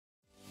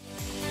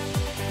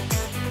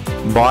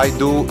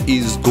Baidu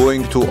is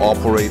going to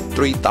operate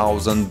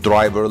 3,000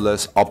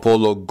 driverless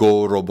Apollo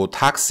Go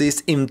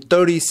Robotaxis in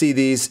 30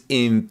 cities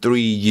in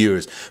 3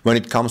 years. When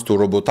it comes to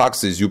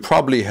Robotaxis, you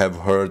probably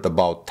have heard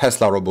about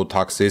Tesla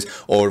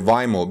Robotaxis or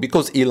Waymo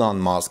because Elon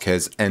Musk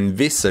has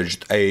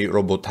envisaged a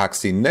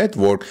Robotaxi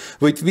network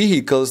with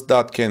vehicles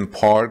that can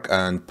park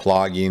and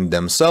plug in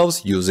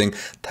themselves using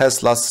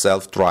Tesla's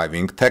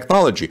self-driving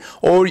technology.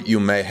 Or you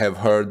may have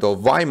heard of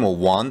Waymo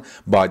One,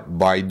 but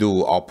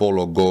Baidu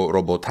Apollo Go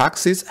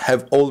Robotaxis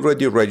have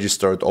already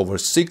registered over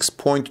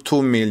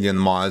 6.2 million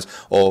miles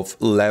of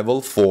level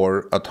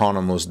 4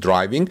 autonomous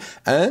driving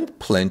and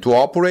plan to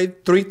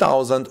operate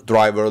 3,000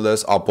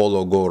 driverless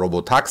Apollo Go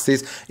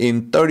Robotaxis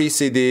in 30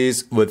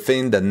 cities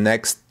within the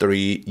next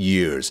 3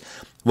 years.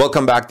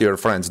 Welcome back, dear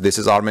friends. This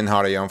is Armin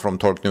Harayan from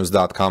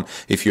TorqueNews.com.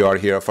 If you are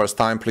here first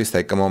time, please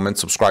take a moment,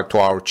 subscribe to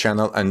our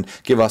channel and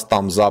give us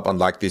thumbs up and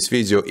like this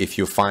video if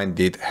you find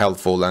it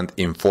helpful and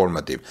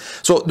informative.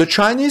 So the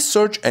Chinese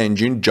search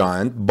engine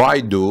giant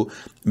Baidu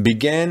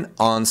began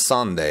on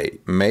Sunday,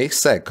 May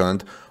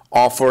 2nd,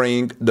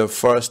 offering the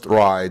first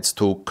rides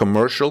to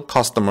commercial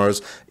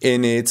customers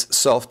in its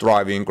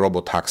self-driving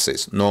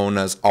robotaxis, known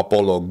as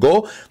Apollo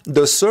Go.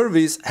 The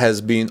service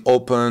has been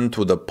open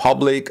to the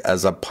public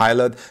as a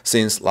pilot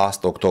since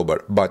last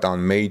October, but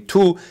on May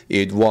 2,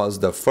 it was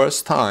the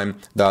first time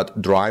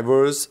that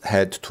drivers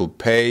had to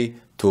pay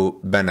to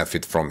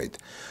benefit from it.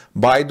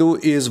 Baidu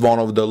is one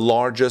of the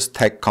largest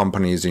tech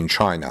companies in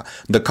China.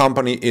 The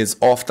company is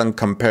often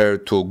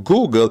compared to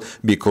Google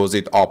because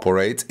it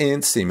operates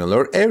in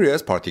similar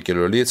areas,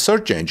 particularly its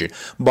search engine.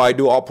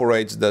 Baidu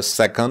operates the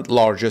second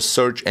largest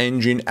search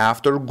engine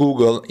after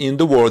Google in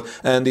the world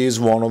and is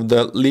one of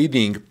the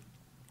leading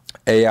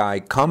AI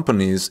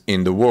companies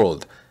in the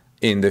world.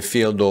 In the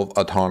field of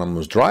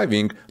autonomous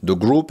driving, the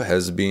group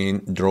has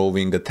been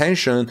drawing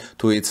attention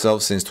to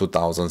itself since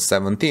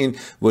 2017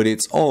 with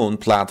its own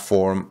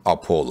platform,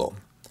 Apollo.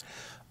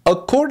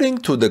 According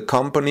to the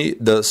company,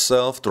 the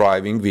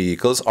self-driving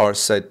vehicles are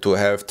said to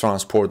have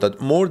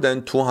transported more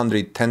than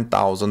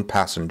 210,000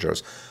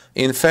 passengers.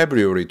 In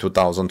February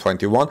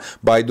 2021,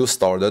 Baidu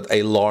started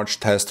a large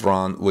test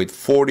run with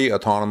 40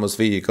 autonomous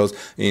vehicles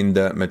in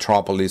the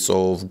metropolis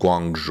of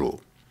Guangzhou.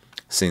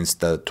 Since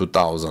the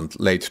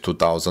late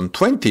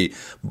 2020,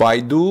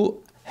 Baidu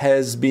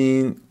has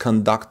been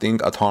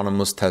conducting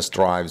autonomous test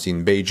drives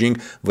in Beijing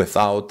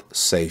without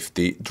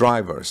safety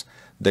drivers.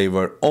 They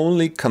were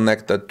only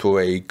connected to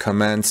a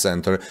command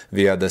center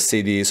via the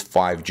city's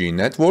 5G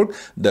network.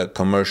 The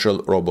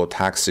commercial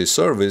Robotaxi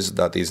service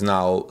that is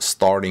now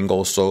starting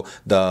also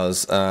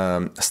does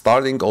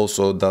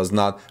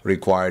not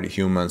require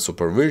human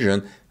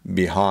supervision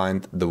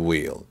behind the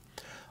wheel.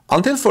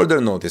 Until further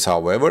notice,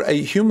 however, a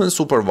human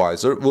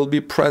supervisor will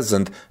be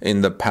present in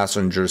the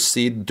passenger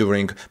seat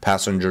during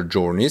passenger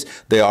journeys.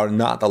 They are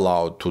not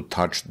allowed to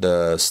touch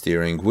the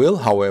steering wheel.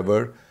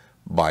 However,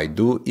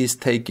 Baidu is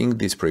taking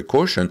this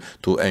precaution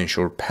to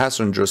ensure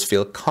passengers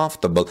feel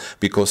comfortable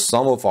because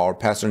some of our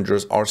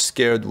passengers are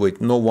scared with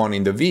no one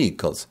in the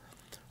vehicles.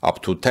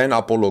 Up to 10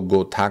 Apollo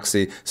Go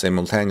taxi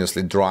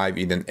simultaneously drive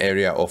in an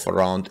area of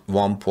around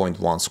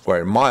 1.1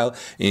 square mile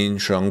in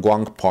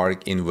Shengguang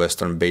Park in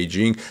western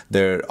Beijing.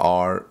 There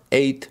are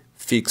 8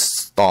 fixed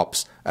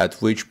stops at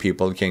which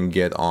people can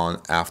get on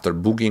after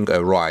booking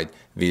a ride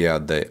via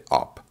the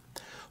app.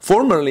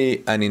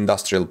 Formerly an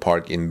industrial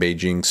park in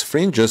Beijing's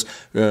fringes,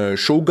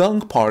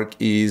 Shougang Park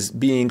is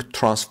being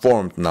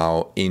transformed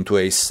now into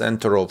a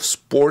center of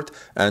sport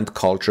and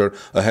culture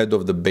ahead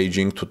of the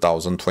Beijing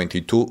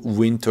 2022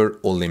 Winter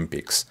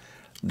Olympics.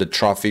 The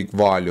traffic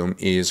volume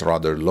is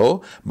rather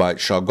low, but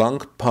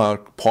Shougang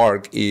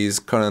Park is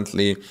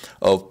currently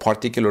of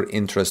particular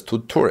interest to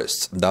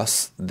tourists.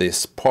 Thus,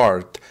 this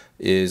part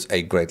is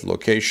a great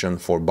location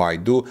for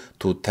Baidu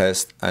to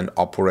test and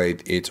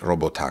operate its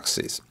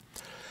robotaxis.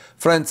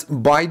 Friends,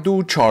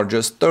 Baidu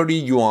charges 30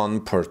 yuan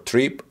per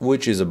trip,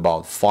 which is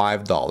about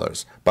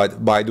 $5.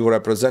 But Baidu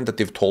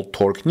representative told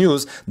Torque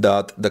News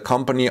that the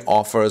company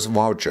offers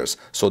vouchers,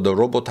 so the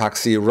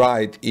Robotaxi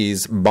ride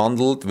is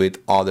bundled with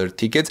other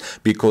tickets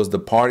because the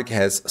park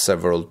has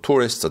several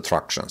tourist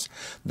attractions.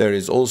 There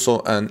is also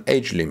an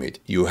age limit.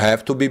 You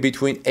have to be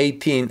between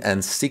 18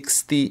 and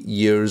 60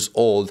 years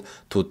old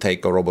to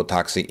take a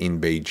Robotaxi in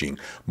Beijing.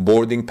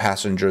 Boarding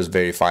passengers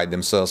verify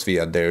themselves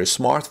via their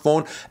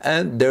smartphone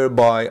and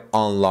thereby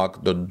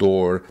unlock the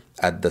door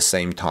at the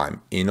same time.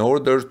 In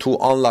order to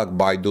unlock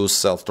Baidu's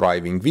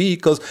self-driving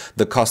vehicles,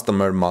 the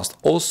customer must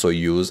also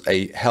use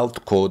a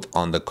health code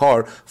on the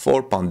car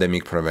for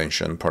pandemic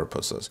prevention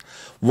purposes.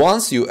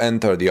 Once you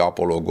enter the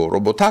Apollo Go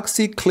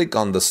Robotaxi, click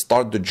on the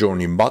Start the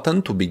Journey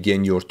button to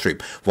begin your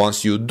trip.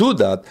 Once you do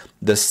that,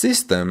 the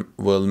system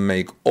will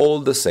make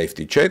all the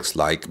safety checks,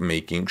 like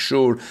making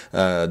sure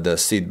the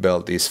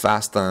seatbelt is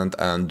fastened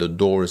and the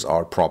doors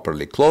are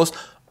properly closed.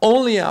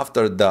 Only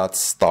after that,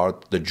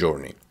 start the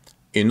journey.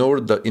 In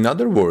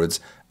other words,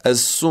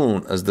 as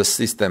soon as the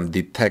system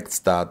detects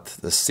that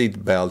the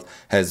seat belt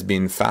has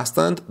been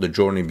fastened, the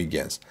journey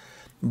begins.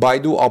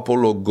 Baidu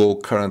Apollo Go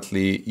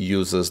currently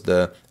uses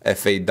the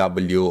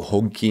FAW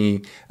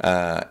Hongqi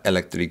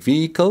electric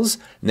vehicles,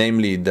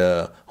 namely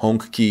the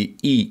Hongqi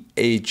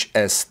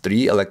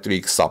EHS3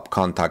 electric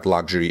subcontact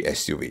luxury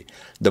SUV.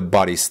 The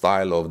body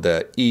style of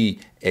the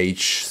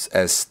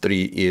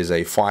EHS3 is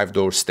a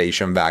 5-door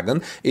station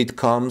wagon. It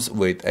comes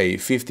with a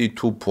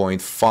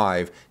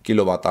 52.5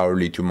 kilowatt-hour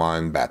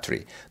lithium-ion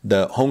battery.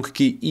 The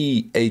Hongqi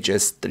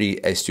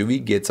EHS3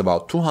 SUV gets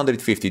about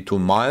 252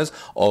 miles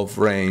of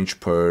range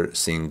per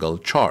single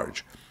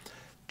charge.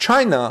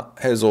 China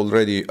has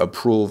already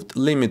approved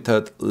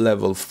limited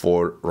level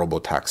 4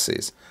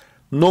 robotaxis.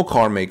 No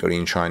car maker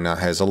in China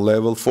has a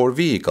level 4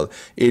 vehicle.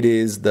 It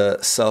is the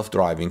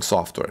self-driving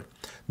software.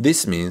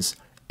 This means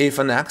if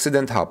an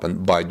accident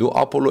happened, Baidu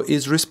Apollo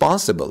is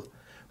responsible.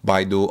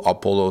 Baidu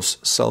Apollo's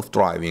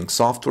self-driving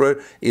software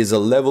is a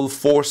level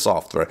 4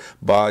 software,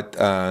 but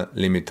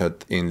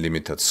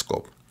limited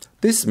scope.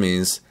 This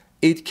means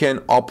it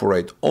can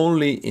operate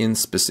only in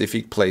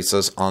specific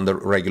places under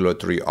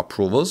regulatory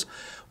approvals.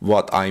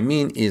 What I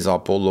mean is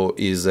Apollo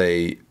is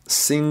a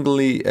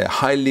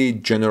highly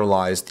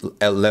generalized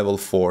level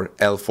 4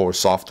 L4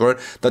 software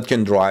that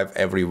can drive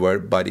everywhere,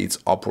 but its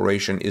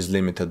operation is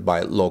limited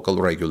by local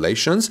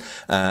regulations.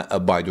 A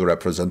Baidu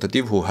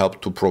representative who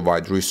helped to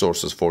provide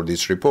resources for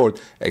this report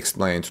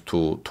explained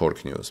to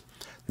Torque News.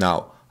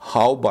 Now,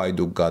 how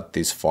Baidu got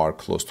this far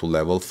close to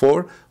level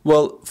 4?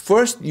 Well,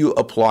 first you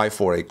apply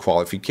for a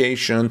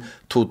qualification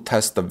to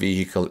test the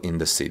vehicle in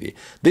the city.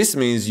 This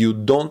means you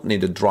don't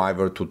need a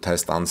driver to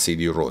test on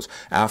city roads.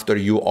 After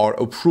you are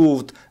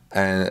approved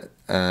and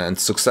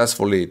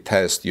successfully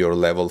test your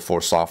level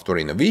 4 software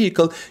in a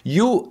vehicle,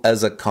 you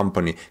as a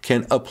company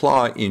can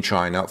apply in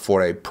China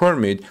for a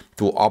permit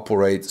to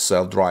operate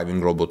self-driving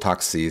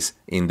robotaxis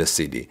in the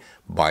city.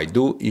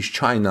 Baidu is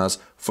China's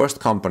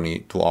first company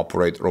to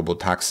operate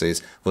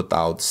robotaxis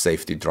without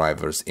safety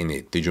drivers in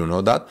it. Did you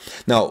know that?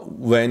 Now,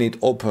 when it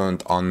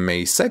opened on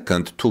May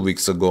 2nd, 2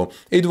 weeks ago,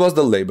 it was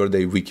the Labor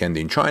Day weekend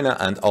in China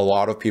and a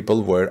lot of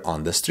people were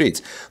on the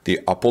streets. The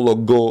Apollo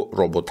Go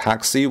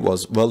robotaxi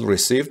was well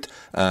received,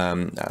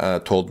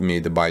 told me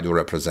the Baidu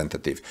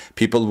representative.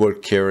 People were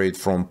carried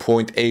from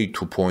point A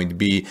to point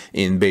B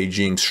in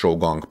Beijing's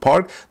Shougang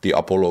Park. The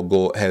Apollo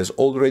Go has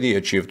already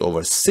achieved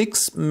over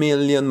 6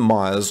 million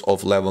miles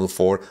of level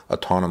 4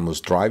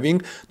 autonomous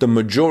driving. The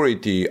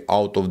majority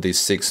out of this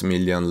 6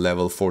 million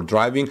level 4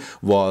 driving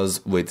was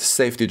with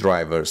safety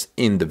drivers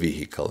in the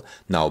vehicle.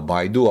 Now,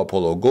 Baidu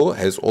Apollo Go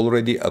has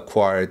already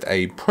acquired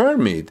a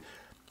permit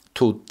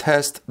to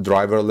test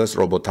driverless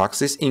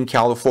robotaxis in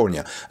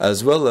California,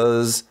 as well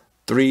as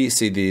 3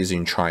 cities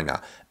in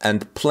China,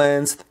 and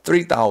plans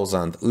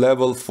 3,000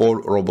 level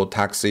 4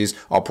 robotaxis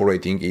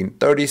operating in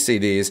 30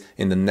 cities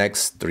in the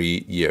next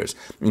 3 years.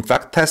 In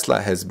fact,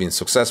 Tesla has been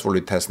successfully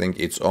testing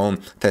its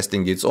own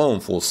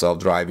full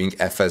self-driving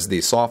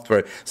FSD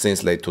software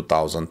since late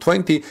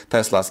 2020.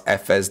 Tesla's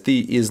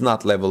FSD is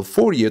not level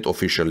 4 yet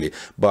officially,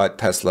 but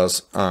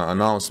Tesla's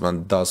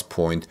announcement does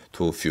point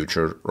to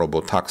future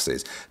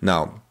robotaxis.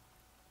 Now,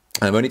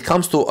 and when it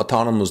comes to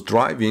autonomous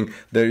driving,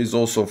 there is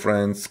also,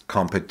 friends,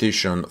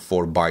 competition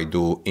for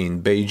Baidu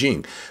in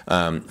Beijing.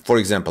 For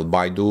example,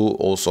 Baidu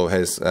also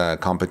has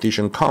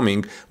competition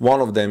coming. One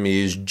of them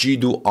is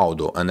Jidu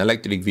Auto, an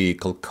electric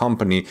vehicle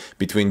company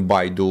between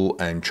Baidu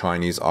and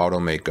Chinese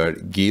automaker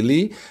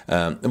Geely,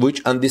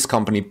 and this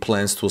company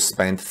plans to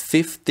spend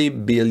 50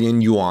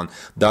 billion yuan,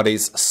 that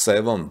is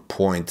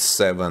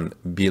 7.7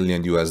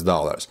 billion US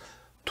dollars,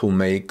 to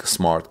make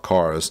smart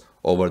cars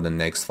over the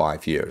next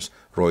 5 years.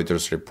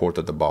 Reuters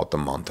reported about a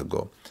month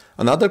ago.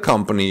 Another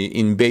company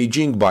in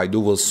Beijing,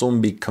 Baidu, will soon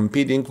be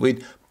competing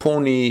with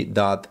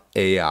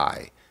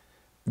Pony.ai.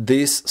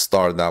 This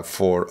startup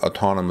for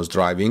autonomous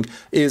driving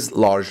is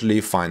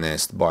largely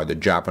financed by the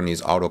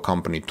Japanese auto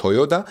company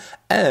Toyota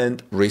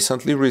and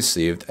recently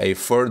received a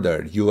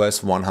further US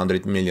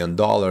 $100 million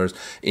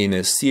in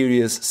a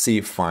Series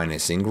C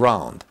financing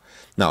round.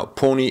 Now,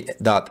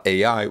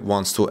 Pony.ai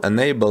wants to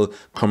enable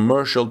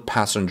commercial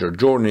passenger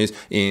journeys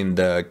in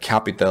the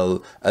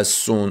capital as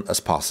soon as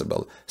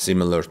possible.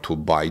 Similar to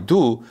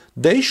Baidu,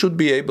 they should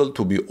be able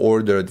to be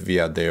ordered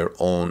via their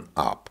own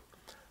app.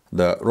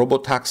 The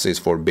robotaxis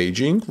for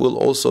Beijing will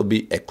also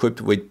be equipped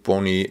with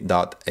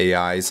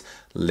Pony.ai's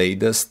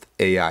latest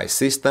AI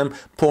system,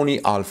 Pony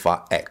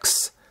Alpha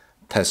X.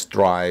 Test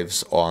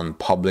drives on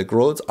public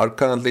roads are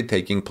currently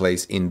taking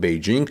place in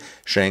Beijing,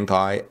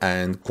 Shanghai,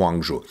 and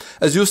Guangzhou.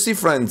 As you see,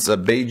 friends,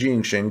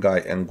 Beijing, Shanghai,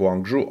 and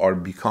Guangzhou are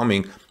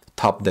becoming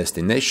top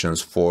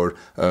destinations for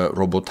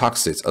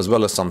robotaxis, as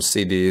well as some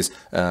cities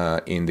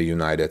in the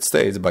United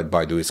States. But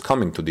Baidu is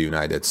coming to the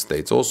United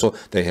States also.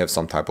 They have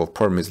some type of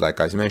permits,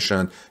 like I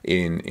mentioned,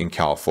 in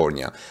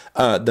California.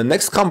 The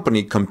next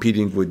company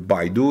competing with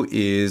Baidu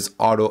is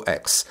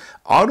AutoX.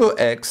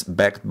 AutoX,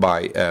 backed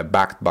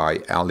by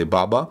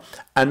Alibaba,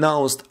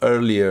 announced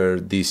earlier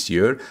this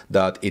year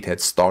that it had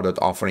started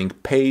offering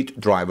paid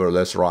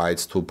driverless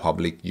rides to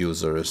public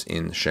users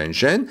in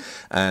Shenzhen,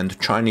 and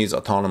Chinese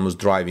autonomous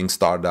driving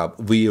startup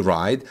startup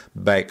WeRide,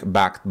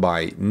 backed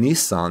by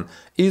Nissan,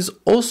 is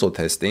also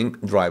testing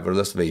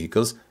driverless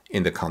vehicles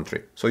in the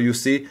country. So you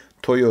see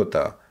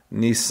Toyota,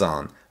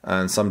 Nissan,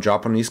 and some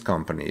Japanese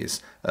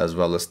companies, as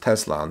well as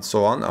Tesla and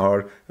so on,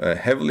 are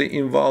heavily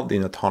involved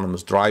in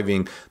autonomous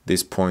driving.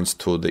 This points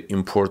to the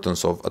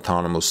importance of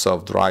autonomous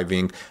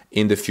self-driving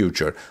in the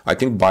future. I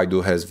think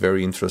Baidu has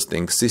very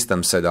interesting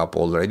system set up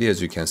already,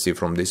 as you can see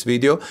from this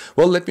video.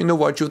 Well, let me know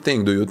what you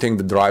think. Do you think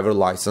the driver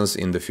license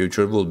in the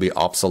future will be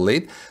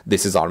obsolete?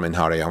 This is Armen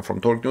Harayan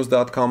from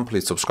torquenews.com.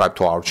 Please subscribe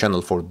to our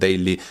channel for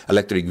daily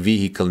electric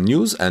vehicle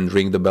news and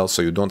ring the bell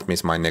so you don't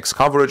miss my next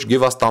coverage.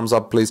 Give us thumbs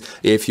up, please,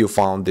 if you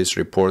found this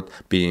report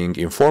being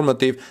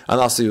informative, and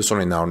I'll see you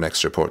soon in our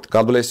next report.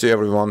 God bless you,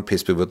 everyone.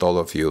 Peace be with all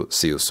of you.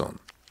 See you soon.